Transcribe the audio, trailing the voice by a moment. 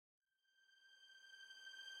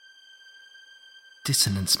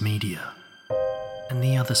Dissonance Media and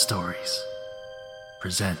the Other Stories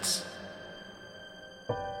presents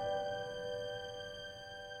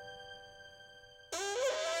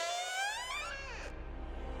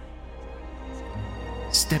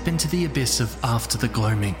Step into the abyss of After the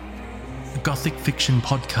Gloaming, a gothic fiction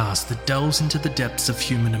podcast that delves into the depths of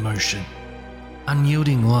human emotion.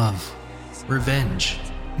 Unyielding love, revenge,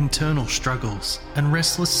 internal struggles, and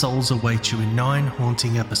restless souls await you in 9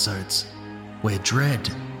 haunting episodes, where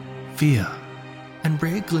dread, fear, and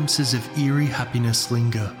rare glimpses of eerie happiness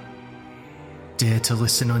linger. Dare to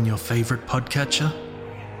listen on your favourite podcatcher?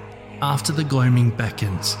 After the Gloaming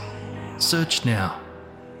beckons. Search now,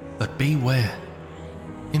 but beware.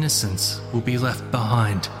 Innocence will be left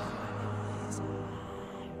behind.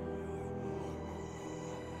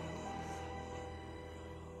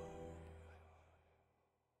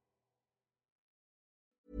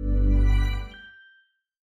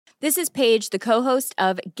 This is Paige, the co-host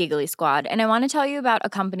of Giggly Squad, and I want to tell you about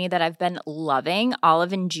a company that I've been loving,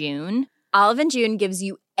 Olive & June. Olive & June gives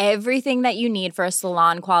you everything that you need for a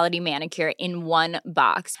salon-quality manicure in one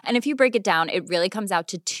box. And if you break it down, it really comes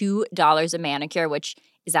out to $2 a manicure, which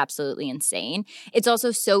is absolutely insane. It's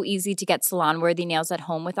also so easy to get salon-worthy nails at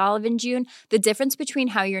home with Olive & June. The difference between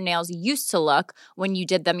how your nails used to look when you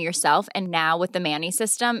did them yourself and now with the Mani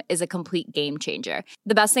system is a complete game changer.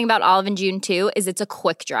 The best thing about Olive & June, too, is it's a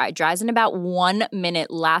quick dry. Dries in about 1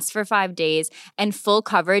 minute, lasts for 5 days, and full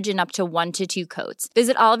coverage in up to 1 to 2 coats.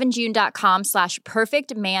 Visit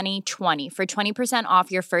oliveandjune.com/perfectmani20 for 20%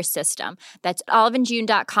 off your first system. That's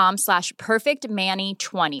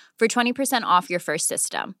oliveandjune.com/perfectmani20 for 20% off your first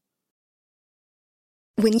system.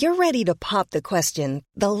 When you're ready to pop the question,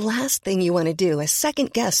 the last thing you want to do is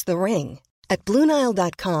second-guess the ring. At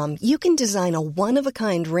BlueNile.com, you can design a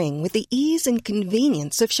one-of-a-kind ring with the ease and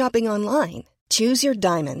convenience of shopping online. Choose your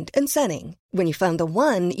diamond and setting. When you find the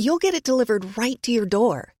one, you'll get it delivered right to your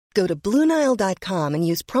door. Go to BlueNile.com and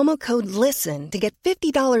use promo code LISTEN to get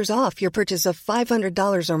 $50 off your purchase of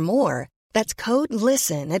 $500 or more. That's code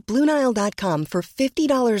LISTEN at BlueNile.com for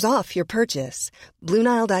 $50 off your purchase.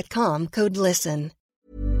 BlueNile.com, code LISTEN.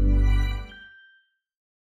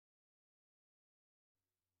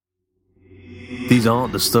 These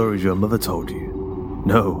aren't the stories your mother told you.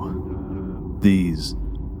 No, these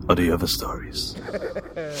are the other stories.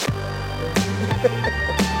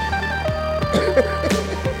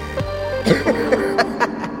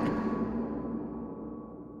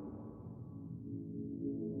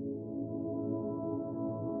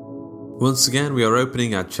 Once again, we are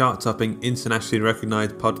opening our chart-topping, internationally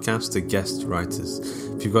recognised podcast to guest writers.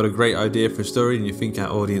 If you've got a great idea for a story and you think our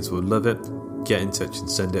audience will love it, get in touch and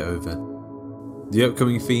send it over. The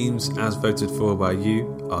upcoming themes, as voted for by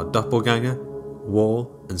you, are Doppelganger, War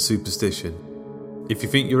and Superstition. If you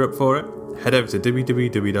think you're up for it, head over to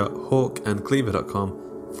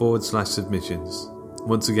www.hawkandcleaver.com/submissions.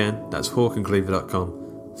 Once again, that's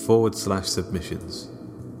hawkandcleaver.com/submissions.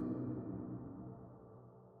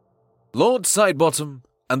 Lord Sidebottom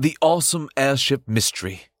and the Awesome Airship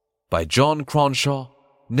Mystery by John Cronshaw,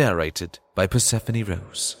 narrated by Persephone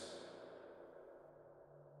Rose.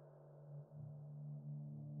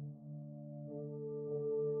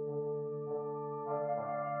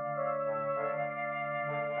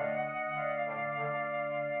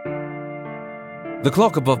 The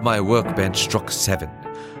clock above my workbench struck 7.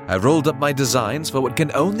 I rolled up my designs for what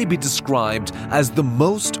can only be described as the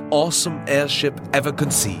most awesome airship ever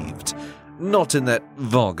conceived. Not in that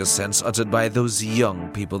vulgar sense uttered by those young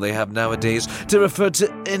people they have nowadays to refer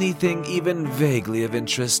to anything even vaguely of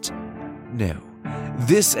interest. No,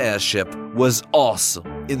 this airship was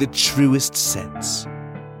awesome in the truest sense.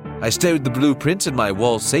 I stowed the blueprint in my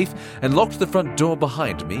wall safe and locked the front door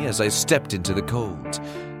behind me as I stepped into the cold.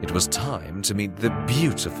 It was time to meet the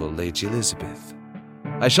beautiful Lady Elizabeth.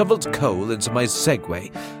 I shoveled coal into my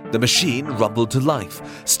Segway. The machine rumbled to life,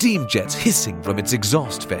 steam jets hissing from its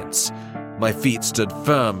exhaust vents. My feet stood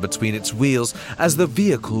firm between its wheels as the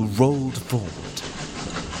vehicle rolled forward.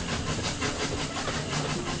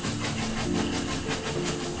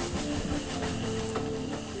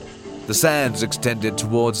 The sands extended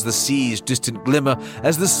towards the sea's distant glimmer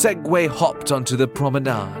as the Segway hopped onto the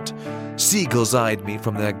promenade. Seagulls eyed me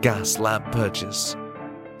from their gas lamp perches.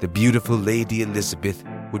 The beautiful Lady Elizabeth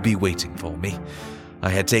would be waiting for me. I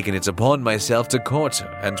had taken it upon myself to court her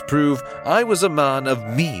and prove I was a man of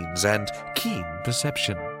means and keen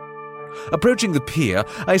perception. Approaching the pier,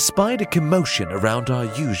 I spied a commotion around our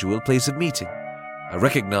usual place of meeting. I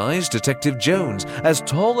recognized Detective Jones, as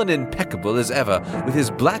tall and impeccable as ever, with his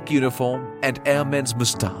black uniform and airman's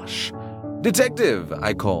moustache. "Detective,"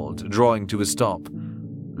 I called, drawing to a stop.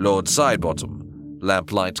 "Lord Sidebottom,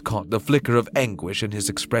 Lamplight caught the flicker of anguish in his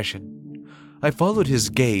expression. I followed his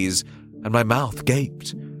gaze, and my mouth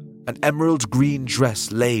gaped. An emerald green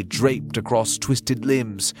dress lay draped across twisted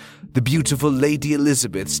limbs. The beautiful Lady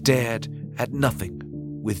Elizabeth stared at nothing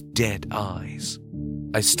with dead eyes.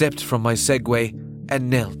 I stepped from my Segway and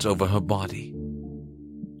knelt over her body.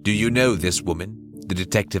 "Do you know this woman?" the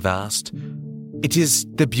detective asked. "It is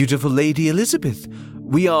the beautiful Lady Elizabeth.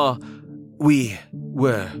 We were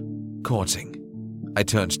courting." I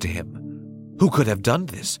turned to him. Who could have done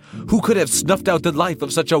this? Who could have snuffed out the life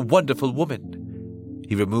of such a wonderful woman?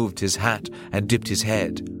 He removed his hat and dipped his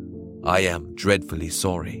head. "I am dreadfully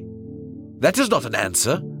sorry." "That is not an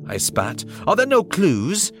answer," I spat. "Are there no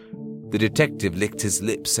clues?" The detective licked his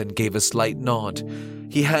lips and gave a slight nod.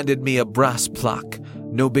 He handed me a brass plaque,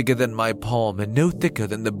 no bigger than my palm and no thicker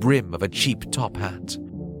than the brim of a cheap top hat.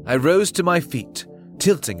 I rose to my feet,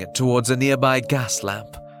 tilting it towards a nearby gas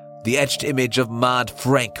lamp. The etched image of Mad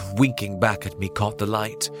Frank winking back at me caught the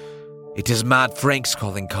light. It is Mad Frank's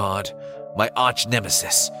calling card, my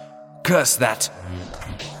arch-nemesis. Curse that.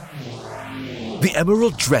 The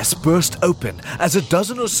emerald dress burst open as a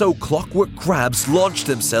dozen or so clockwork crabs launched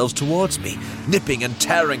themselves towards me, nipping and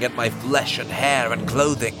tearing at my flesh and hair and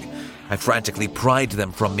clothing. I frantically pried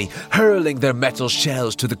them from me, hurling their metal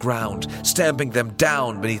shells to the ground, stamping them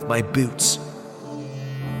down beneath my boots.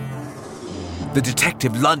 The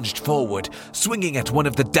detective lunged forward, swinging at one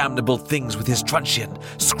of the damnable things with his truncheon,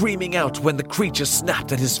 screaming out when the creature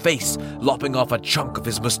snapped at his face, lopping off a chunk of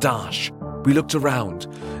his mustache. We looked around,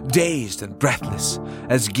 dazed and breathless,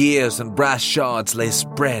 as gears and brass shards lay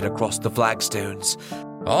spread across the flagstones.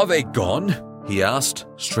 "Are they gone?" he asked,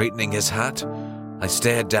 straightening his hat. I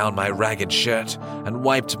stared down my ragged shirt and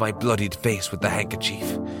wiped my bloodied face with the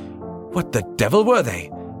handkerchief. What the devil were they?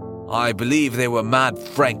 I believe they were Mad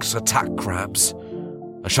Frank's attack crabs.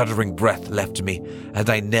 A shuddering breath left me, and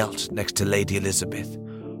I knelt next to Lady Elizabeth.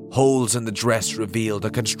 Holes in the dress revealed a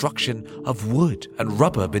construction of wood and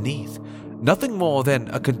rubber beneath, nothing more than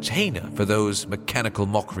a container for those mechanical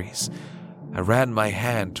mockeries. I ran my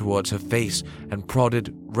hand towards her face and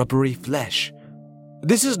prodded rubbery flesh.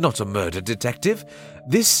 "This is not a murder, detective.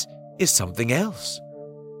 This is something else."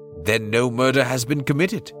 "Then no murder has been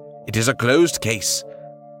committed. It is a closed case."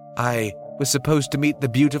 "I was supposed to meet the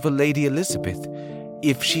beautiful Lady Elizabeth.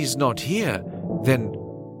 If she's not here, then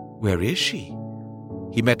where is she?"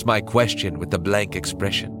 He met my question with a blank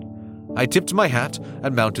expression. I tipped my hat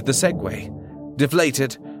and mounted the Segway.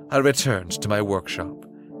 Deflated, I returned to my workshop.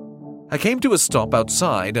 I came to a stop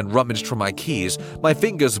outside and rummaged for my keys, my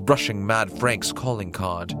fingers brushing Mad Frank's calling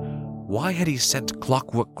card. Why had he sent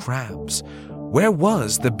clockwork crabs? Where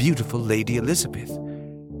was the beautiful Lady Elizabeth?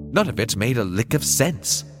 None of it made a lick of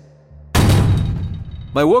sense.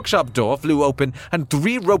 My workshop door flew open and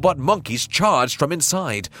 3 robot monkeys charged from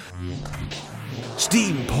inside.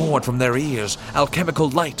 Steam poured from their ears, alchemical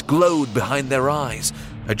light glowed behind their eyes.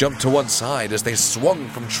 I jumped to one side as they swung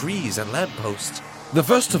from trees and lampposts. The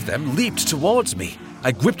first of them leaped towards me.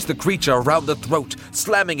 I gripped the creature around the throat,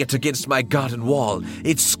 slamming it against my garden wall,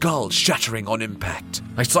 its skull shattering on impact.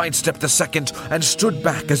 I sidestepped the second and stood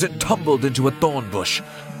back as it tumbled into a thorn bush.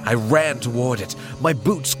 I ran toward it, my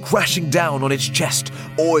boots crashing down on its chest,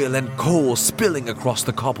 oil and coal spilling across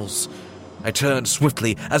the cobbles. I turned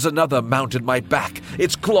swiftly as another mounted my back,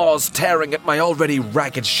 its claws tearing at my already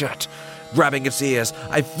ragged shirt. Grabbing its ears,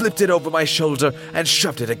 I flipped it over my shoulder and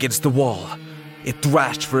shoved it against the wall. It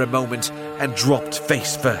thrashed for a moment and dropped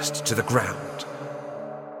face first to the ground.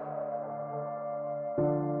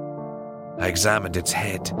 I examined its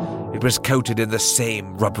head. It was coated in the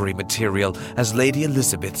same rubbery material as Lady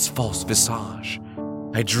Elizabeth's false visage.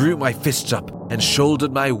 I drew my fists up and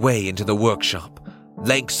shouldered my way into the workshop.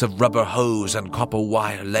 Lengths of rubber hose and copper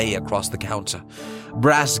wire lay across the counter.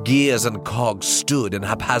 Brass gears and cogs stood in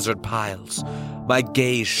haphazard piles. My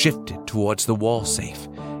gaze shifted towards the wall safe.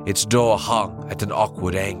 Its door hung at an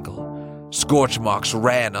awkward angle. Scorch marks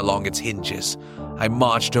ran along its hinges. I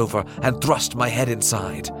marched over and thrust my head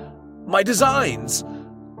inside. My designs!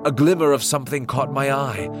 A glimmer of something caught my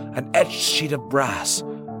eye, an etched sheet of brass.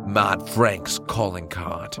 Mad Frank's calling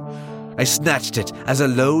card. I snatched it as a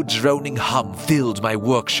low, droning hum filled my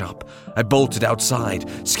workshop. I bolted outside,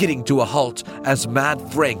 skidding to a halt as Mad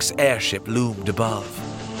Frank's airship loomed above.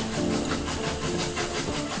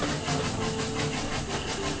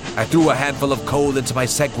 I threw a handful of coal into my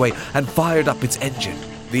Segway and fired up its engine.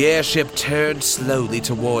 The airship turned slowly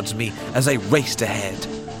towards me as I raced ahead.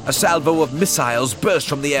 A salvo of missiles burst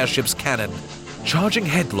from the airship's cannon. Charging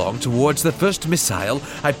headlong towards the first missile,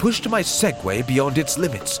 I pushed my Segway beyond its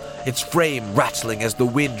limits, its frame rattling as the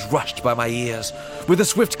wind rushed by my ears. With a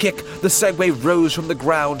swift kick, the Segway rose from the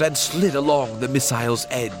ground and slid along the missile's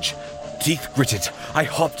edge. Teeth gritted, I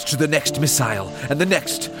hopped to the next missile, and the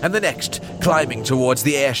next, and the next, climbing towards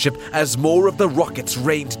the airship as more of the rockets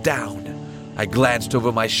rained down. I glanced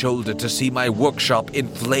over my shoulder to see my workshop in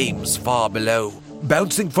flames far below.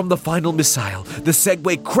 Bouncing from the final missile, the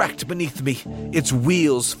Segway cracked beneath me, its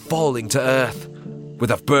wheels falling to earth.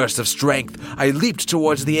 With a burst of strength, I leaped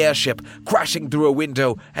towards the airship, crashing through a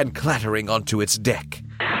window and clattering onto its deck.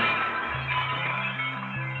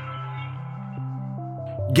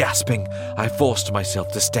 Gasping, I forced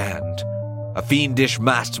myself to stand. A fiendish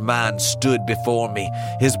masked man stood before me,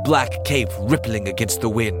 his black cape rippling against the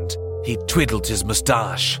wind. He twiddled his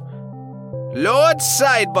moustache. "Lord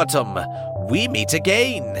Sidebottom, we meet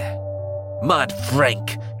again." "Mad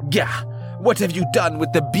Frank, gah, what have you done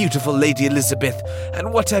with the beautiful Lady Elizabeth,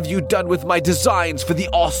 and what have you done with my designs for the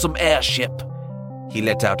awesome airship?" He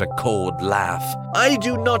let out a cold laugh. "I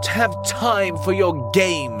do not have time for your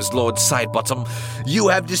games, Lord Sidebottom. You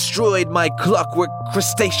have destroyed my clockwork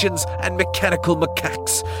crustaceans and mechanical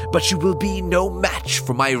macaques, but you will be no match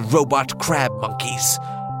for my robot crab monkeys."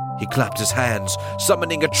 He clapped his hands,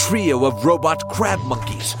 summoning a trio of robot crab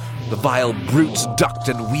monkeys. The vile brutes ducked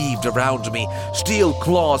and weaved around me, steel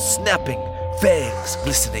claws snapping, fangs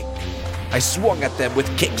glistening. I swung at them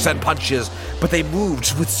with kicks and punches, but they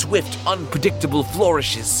moved with swift, unpredictable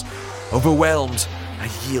flourishes. Overwhelmed, I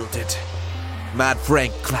yielded. Mad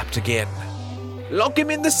Frank clapped again. "Lock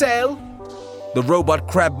him in the cell." The robot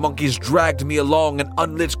crab monkeys dragged me along an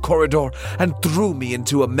unlit corridor and threw me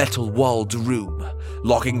into a metal-walled room,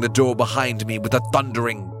 locking the door behind me with a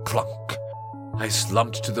thundering clunk. I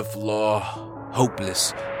slumped to the floor,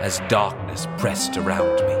 hopeless as darkness pressed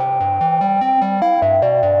around me.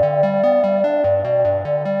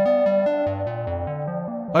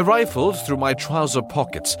 I rifled through my trouser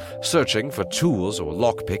pockets, searching for tools or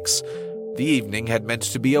lockpicks. The evening had meant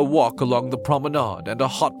to be a walk along the promenade and a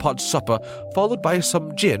hot pot supper, followed by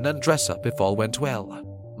some gin and dress-up if all went well.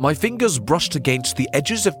 My fingers brushed against the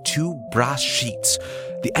edges of two brass sheets,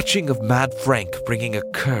 the etching of Mad Frank bringing a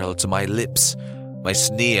curl to my lips. My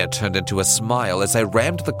sneer turned into a smile as I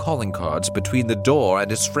rammed the calling cards between the door and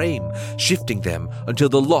its frame, shifting them until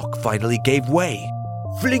the lock finally gave way.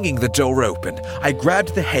 Flinging the door open, I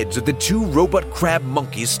grabbed the heads of the two robot crab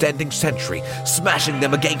monkeys standing sentry, smashing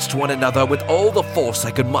them against one another with all the force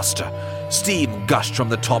I could muster. Steam gushed from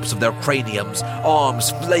the tops of their craniums,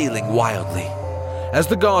 arms flailing wildly. As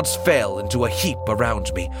the guards fell into a heap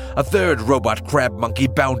around me, a third robot crab monkey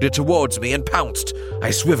bounded towards me and pounced.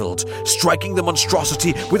 I swiveled, striking the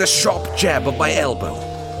monstrosity with a sharp jab of my elbow.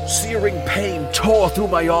 Searing pain tore through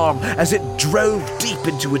my arm as it drove deep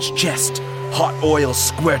into its chest. Hot oil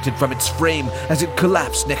squirted from its frame as it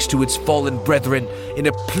collapsed next to its fallen brethren in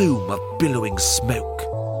a plume of billowing smoke.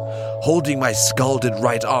 Holding my scalded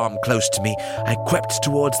right arm close to me, I crept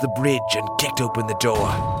towards the bridge and kicked open the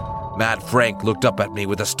door. Mad Frank looked up at me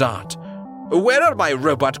with a start. "Where are my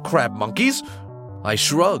robot crab monkeys?" I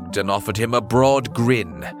shrugged and offered him a broad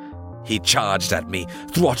grin. He charged at me,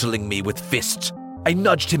 throttling me with fists. I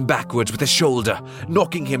nudged him backwards with a shoulder,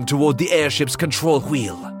 knocking him toward the airship's control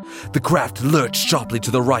wheel. The craft lurched sharply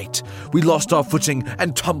to the right. We lost our footing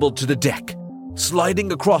and tumbled to the deck.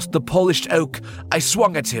 Sliding across the polished oak, I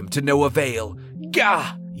swung at him to no avail.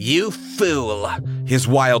 "Gah! You fool!" His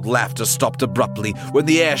wild laughter stopped abruptly when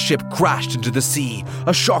the airship crashed into the sea,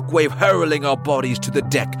 a shockwave hurling our bodies to the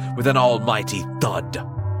deck with an almighty thud.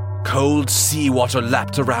 Cold seawater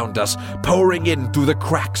lapped around us, pouring in through the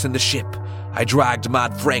cracks in the ship. I dragged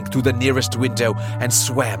Mad Frank through the nearest window and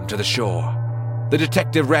swam to the shore. The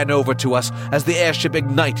detective ran over to us as the airship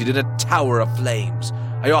ignited in a tower of flames.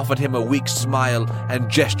 I offered him a weak smile and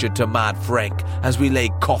gestured to Mad Frank as we lay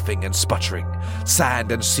coughing and sputtering,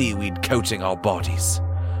 sand and seaweed coating our bodies.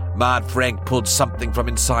 Mad Frank pulled something from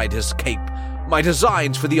inside his cape, my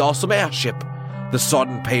designs for the awesome airship. The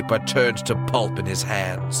sodden paper turned to pulp in his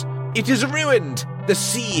hands. "It is ruined! The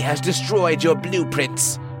sea has destroyed your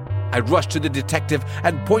blueprints!" I rushed to the detective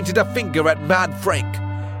and pointed a finger at Mad Frank.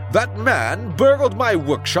 "That man burgled my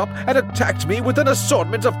workshop and attacked me with an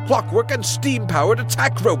assortment of clockwork and steam-powered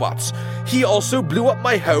attack robots. He also blew up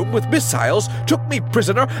my home with missiles, took me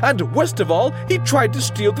prisoner, and worst of all, he tried to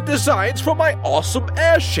steal the designs for my awesome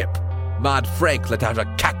airship." Mad Frank let out a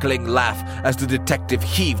cackling laugh as the detective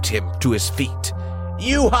heaved him to his feet.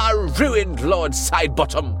 "You are ruined, Lord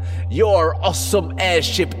Sidebottom. Your awesome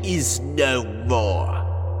airship is no more."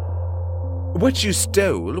 "What you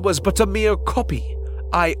stole was but a mere copy.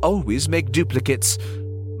 I always make duplicates.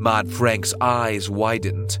 Mad Frank's eyes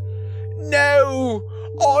widened. No!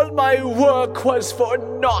 All my work was for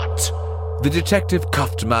naught! The detective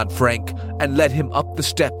cuffed Mad Frank and led him up the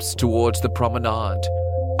steps towards the promenade.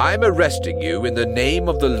 I'm arresting you in the name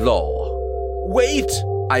of the law. Wait!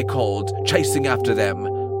 I called, chasing after them.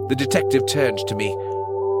 The detective turned to me.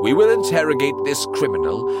 We will interrogate this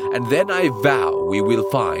criminal, and then I vow we will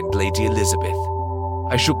find Lady Elizabeth.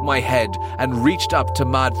 I shook my head and reached up to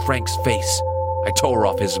Mad Frank's face. I tore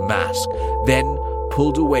off his mask, then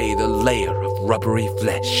pulled away the layer of rubbery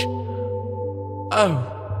flesh.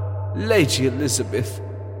 Oh, Lady Elizabeth,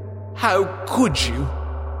 how could you?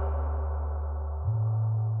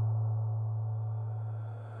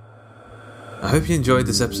 I hope you enjoyed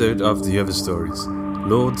this episode of The Other Stories.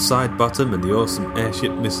 Lord Sidebottom and the Awesome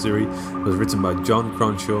Airship Mystery was written by John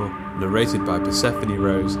Cronshaw, narrated by Persephone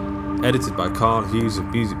Rose, edited by Carl Hughes with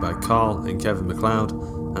music by Carl and Kevin MacLeod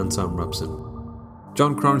and Tom Robson.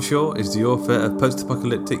 John Cronshaw is the author of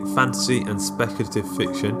post-apocalyptic fantasy and speculative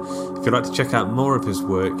fiction. If you'd like to check out more of his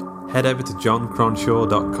work, head over to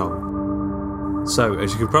johncronshaw.com. So,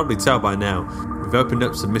 as you can probably tell by now, we've opened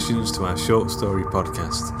up submissions to our short story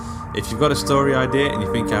podcast. If you've got a story idea and you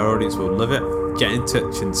think our audience will love it, get in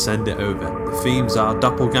touch and send it over. The themes are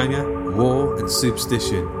doppelganger, war and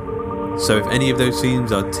superstition. So if any of those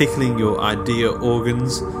themes are tickling your idea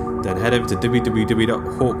organs, then head over to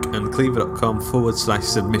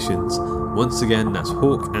www.hawkandcleaver.com/submissions. Once again, that's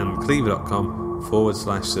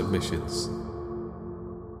hawkandcleaver.com/submissions.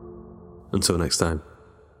 Until next time.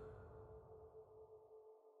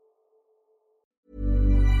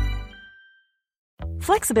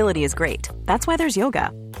 Flexibility is great. That's why there's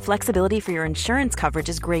yoga. Flexibility for your insurance coverage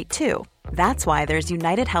is great too. That's why there's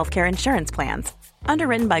United Healthcare Insurance Plans.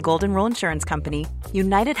 Underwritten by Golden Rule Insurance Company,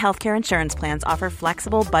 United Healthcare Insurance Plans offer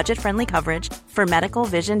flexible, budget-friendly coverage for medical,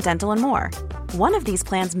 vision, dental, and more. One of these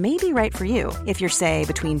plans may be right for you if you're, say,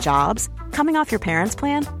 between jobs, coming off your parents'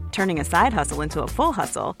 plan, turning a side hustle into a full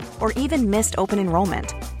hustle, or even missed open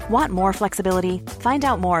enrollment. Want more flexibility? Find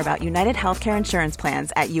out more about United Healthcare Insurance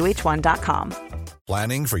Plans at uh1.com.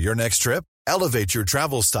 Planning for your next trip? Elevate your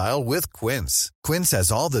travel style with Quince. Quince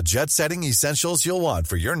has all the jet-setting essentials you'll want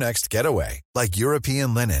for your next getaway, like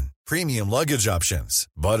European linen, premium luggage options,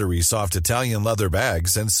 buttery soft Italian leather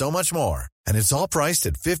bags, and so much more. And it's all priced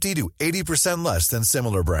at 50 to 80% less than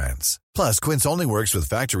similar brands. Plus, Quince only works with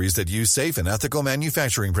factories that use safe and ethical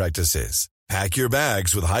manufacturing practices. Pack your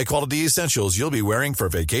bags with high-quality essentials you'll be wearing for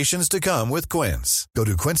vacations to come with Quince. Go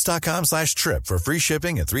to quince.com/trip for free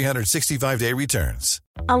shipping and 365-day returns.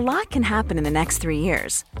 A lot can happen in the next 3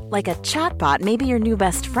 years. Like a chatbot may be your new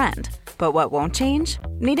best friend. But what won't change?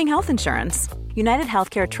 Needing health insurance. United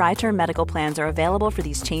Healthcare Tri-Term Medical Plans are available for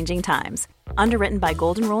these changing times. Underwritten by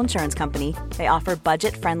Golden Rule Insurance Company, they offer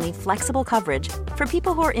budget-friendly, flexible coverage for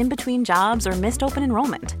people who are in between jobs or missed open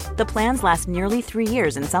enrollment. The plans last nearly 3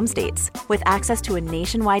 years in some states, with access to a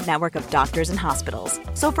nationwide network of doctors and hospitals.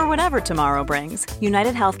 So for whatever tomorrow brings,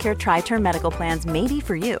 United Healthcare Tri-Term Medical Plans may be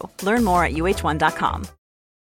for you. Learn more at uh1.com.